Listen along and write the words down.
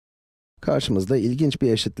Karşımızda ilginç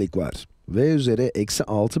bir eşitlik var. V üzeri eksi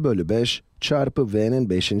 6 bölü 5 çarpı v'nin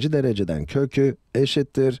 5. dereceden kökü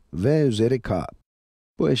eşittir v üzeri k.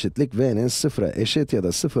 Bu eşitlik v'nin sıfıra eşit ya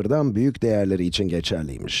da sıfırdan büyük değerleri için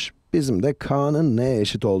geçerliymiş. Bizim de k'nın neye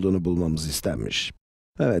eşit olduğunu bulmamız istenmiş.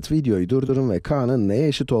 Evet, videoyu durdurun ve k'nın neye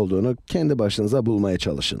eşit olduğunu kendi başınıza bulmaya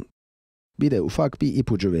çalışın. Bir de ufak bir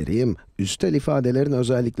ipucu vereyim, üstel ifadelerin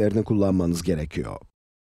özelliklerini kullanmanız gerekiyor.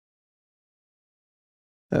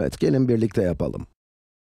 Evet, gelin birlikte yapalım.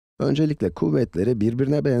 Öncelikle kuvvetleri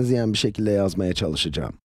birbirine benzeyen bir şekilde yazmaya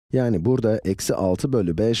çalışacağım. Yani burada eksi 6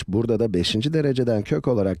 bölü 5, burada da 5. dereceden kök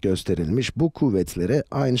olarak gösterilmiş bu kuvvetleri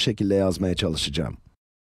aynı şekilde yazmaya çalışacağım.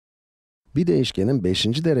 Bir değişkenin 5.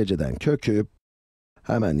 dereceden kökü,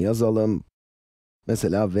 hemen yazalım.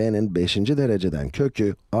 Mesela v'nin 5. dereceden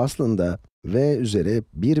kökü aslında v üzeri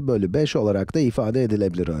 1 bölü 5 olarak da ifade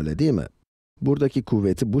edilebilir, öyle değil mi? Buradaki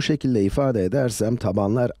kuvveti bu şekilde ifade edersem,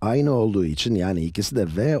 tabanlar aynı olduğu için, yani ikisi de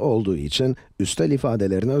v olduğu için, üstel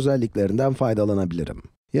ifadelerin özelliklerinden faydalanabilirim.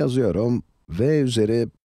 Yazıyorum, v üzeri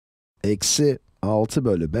eksi 6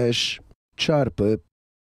 bölü 5 çarpı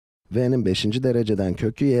v'nin 5. dereceden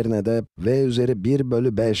kökü yerine de v üzeri 1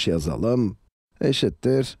 bölü 5 yazalım,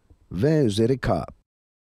 eşittir v üzeri k.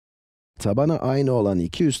 Tabana aynı olan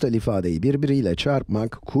iki üstel ifadeyi birbiriyle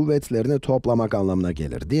çarpmak, kuvvetlerini toplamak anlamına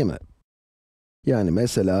gelir, değil mi? Yani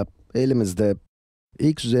mesela, elimizde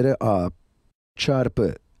x üzeri a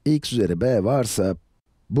çarpı x üzeri b varsa,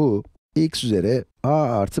 bu x üzeri a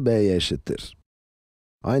artı b'ye eşittir.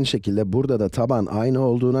 Aynı şekilde burada da taban aynı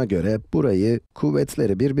olduğuna göre, burayı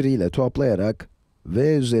kuvvetleri birbiriyle toplayarak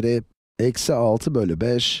v üzeri eksi 6 bölü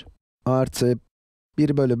 5 artı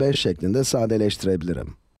 1 bölü 5 şeklinde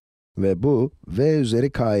sadeleştirebilirim. Ve bu v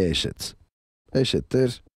üzeri k'ya eşit.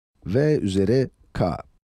 Eşittir v üzeri k.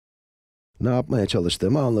 Ne yapmaya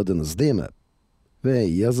çalıştığımı anladınız, değil mi? Ve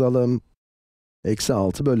yazalım. Eksi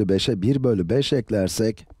 6 bölü 5'e 1 bölü 5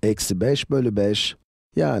 eklersek, eksi 5 bölü 5,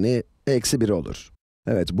 yani eksi 1 olur.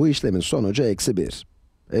 Evet, bu işlemin sonucu eksi 1.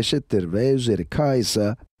 Eşittir v üzeri k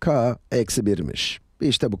ise, k eksi 1'miş.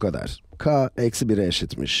 İşte bu kadar. K eksi 1'e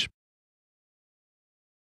eşitmiş.